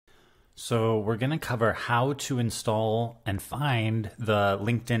So we're going to cover how to install and find the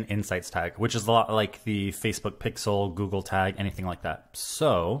LinkedIn Insights tag, which is a lot like the Facebook Pixel, Google tag, anything like that.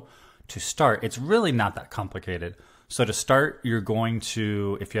 So to start, it's really not that complicated. So to start, you're going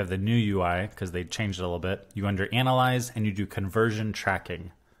to, if you have the new UI, because they changed it a little bit, you under Analyze and you do Conversion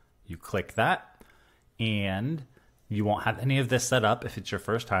Tracking. You click that and you won't have any of this set up if it's your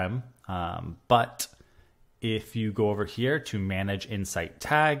first time, but if you go over here to Manage Insight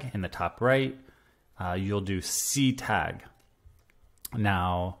Tag in the top right, you'll do C tag.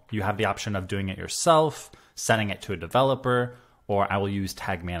 Now you have the option of doing it yourself, setting it to a developer, or I will use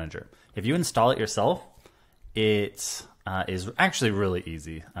Tag Manager. If you install it yourself, it is actually really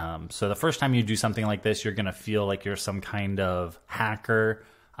easy. So the first time you do something like this, you're gonna feel like you're some kind of hacker,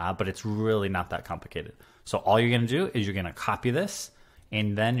 but it's really not that complicated. So all you're gonna do is you're gonna copy this,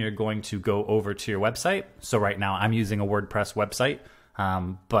 and then you're going to go over to your website. So right now I'm using a WordPress website,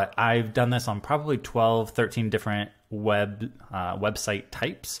 but I've done this on probably 12, 13 different website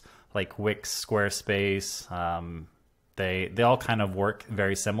types like Wix, Squarespace. They all kind of work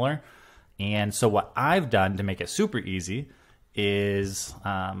very similar. And so what I've done to make it super easy is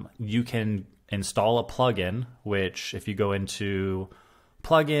you can install a plugin, which if you go into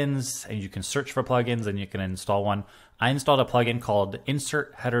plugins and you can search for plugins and you can install one. I installed a plugin called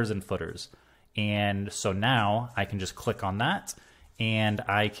Insert Headers and Footers. And so now I can just click on that and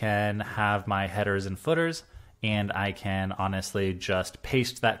I can have my headers and footers, and I can honestly just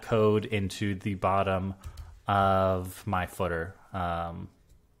paste that code into the bottom of my footer,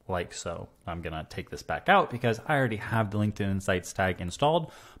 like so. I'm gonna take this back out because I already have the LinkedIn Insights tag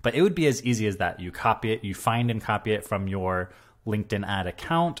installed, but it would be as easy as that. You copy it, you find and copy it from your LinkedIn ad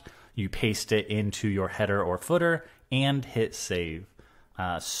account, you paste it into your header or footer and hit save.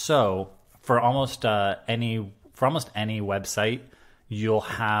 So for almost any website, you'll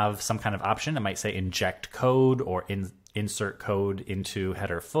have some kind of option. It might say inject code or insert code into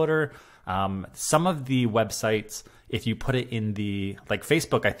header footer. Some of the websites, if you put it in the, like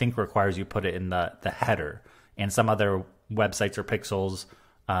Facebook, I think requires you put it in the header, and some other websites or pixels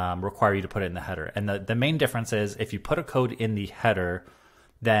require you to put it in the header. And the main difference is if you put a code in the header,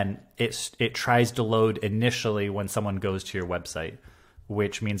 then it tries to load initially when someone goes to your website,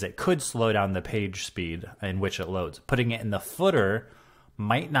 which means it could slow down the page speed in which it loads. Putting it in the footer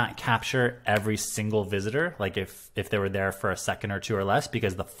might not capture every single visitor, like if they were there for a second or two or less,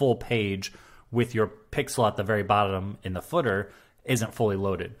 because the full page with your pixel at the very bottom in the footer isn't fully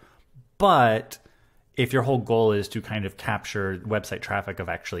loaded. But if your whole goal is to kind of capture website traffic of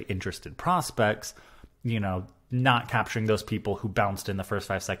actually interested prospects, not capturing those people who bounced in the first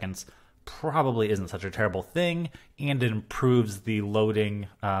 5 seconds probably isn't such a terrible thing, and it improves the loading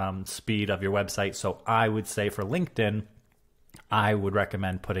speed of your website. So I would say for LinkedIn, I would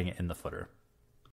recommend putting it in the footer.